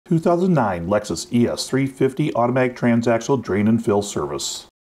2009 Lexus ES350 automatic transaxle drain and fill service.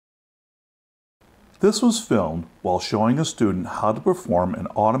 This was filmed while showing a student how to perform an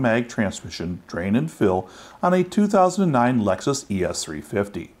automatic transmission drain and fill on a 2009 Lexus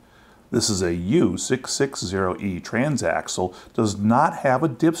ES350. This is a U660E transaxle, does not have a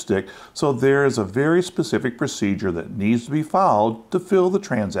dipstick, so there is a very specific procedure that needs to be followed to fill the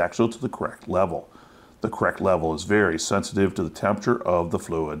transaxle to the correct level. The correct level is very sensitive to the temperature of the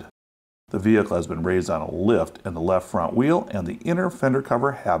fluid. The vehicle has been raised on a lift and the left front wheel and the inner fender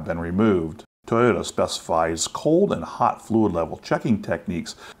cover have been removed. Toyota specifies cold and hot fluid level checking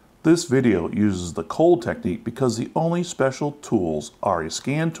techniques. This video uses the cold technique because the only special tools are a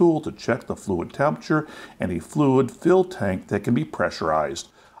scan tool to check the fluid temperature and a fluid fill tank that can be pressurized.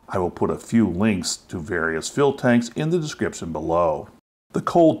 I will put a few links to various fill tanks in the description below. The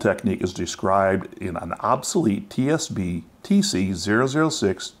cold technique is described in an obsolete TSB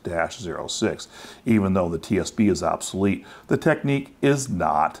TC006-06. Even though the TSB is obsolete, the technique is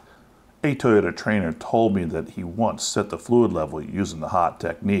not. A Toyota trainer told me that he once set the fluid level using the hot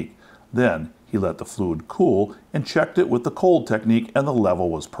technique. Then he let the fluid cool and checked it with the cold technique and the level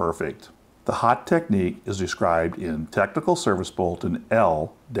was perfect. The hot technique is described in Technical Service Bulletin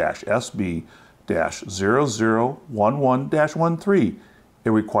L-SB-0011-13. It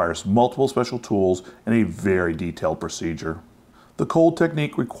requires multiple special tools and a very detailed procedure. The cold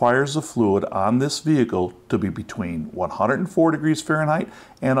technique requires the fluid on this vehicle to be between 104 degrees Fahrenheit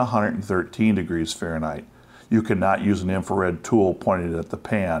and 113 degrees Fahrenheit. You cannot use an infrared tool pointed at the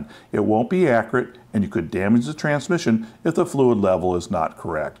pan. It won't be accurate and you could damage the transmission if the fluid level is not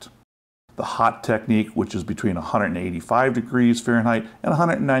correct. The hot technique, which is between 185 degrees Fahrenheit and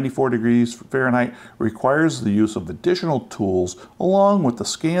 194 degrees Fahrenheit, requires the use of additional tools along with the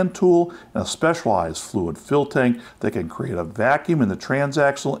scan tool and a specialized fluid fill tank that can create a vacuum in the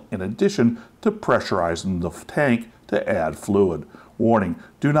transaxle in addition to pressurizing the tank to add fluid. Warning,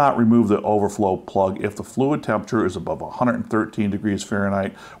 do not remove the overflow plug if the fluid temperature is above 113 degrees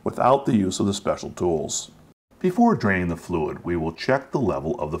Fahrenheit without the use of the special tools. Before draining the fluid, we will check the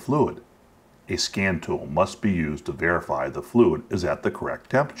level of the fluid. A scan tool must be used to verify the fluid is at the correct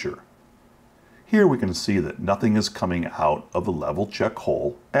temperature. Here we can see that nothing is coming out of the level check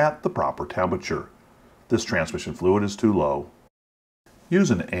hole at the proper temperature. This transmission fluid is too low.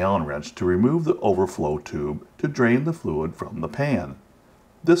 Use an Allen wrench to remove the overflow tube to drain the fluid from the pan.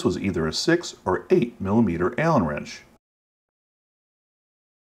 This was either a 6 or 8 millimeter Allen wrench.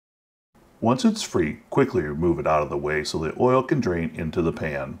 Once it's free, quickly remove it out of the way so the oil can drain into the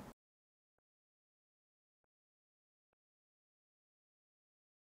pan.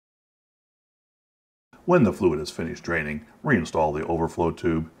 When the fluid is finished draining, reinstall the overflow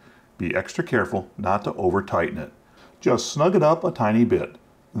tube. Be extra careful not to over-tighten it. Just snug it up a tiny bit.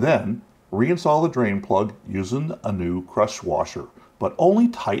 Then, reinstall the drain plug using a new crush washer, but only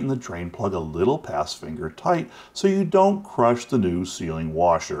tighten the drain plug a little past finger tight so you don't crush the new sealing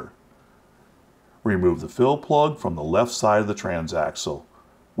washer. Remove the fill plug from the left side of the transaxle.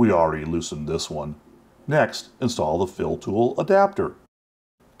 We already loosened this one. Next, install the fill tool adapter.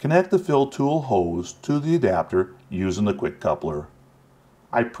 Connect the fill tool hose to the adapter using the quick coupler.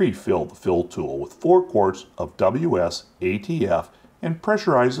 I pre-filled the fill tool with 4 quarts of WS ATF and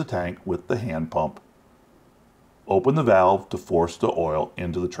pressurized the tank with the hand pump. Open the valve to force the oil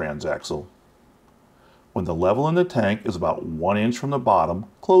into the transaxle. When the level in the tank is about 1 inch from the bottom,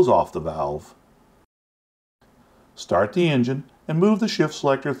 close off the valve. Start the engine and move the shift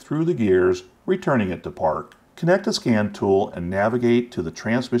selector through the gears, returning it to park. Connect the scan tool and navigate to the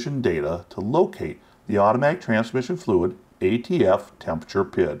transmission data to locate the automatic transmission fluid ATF temperature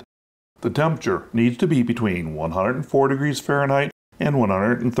PID. The temperature needs to be between 104 degrees Fahrenheit and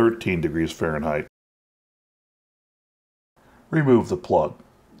 113 degrees Fahrenheit. Remove the plug.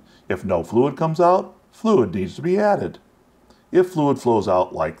 If no fluid comes out, fluid needs to be added. If fluid flows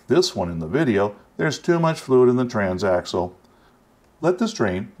out like this one in the video, there's too much fluid in the transaxle. Let this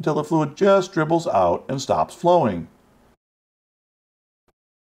drain until the fluid just dribbles out and stops flowing.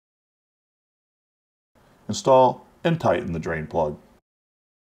 Install and tighten the drain plug.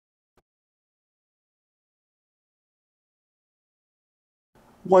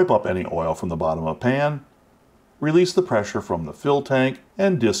 Wipe up any oil from the bottom of the pan, release the pressure from the fill tank,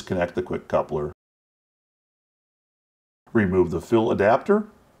 and disconnect the quick coupler. Remove the fill adapter.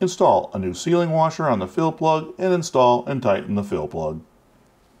 Install a new sealing washer on the fill plug and install and tighten the fill plug.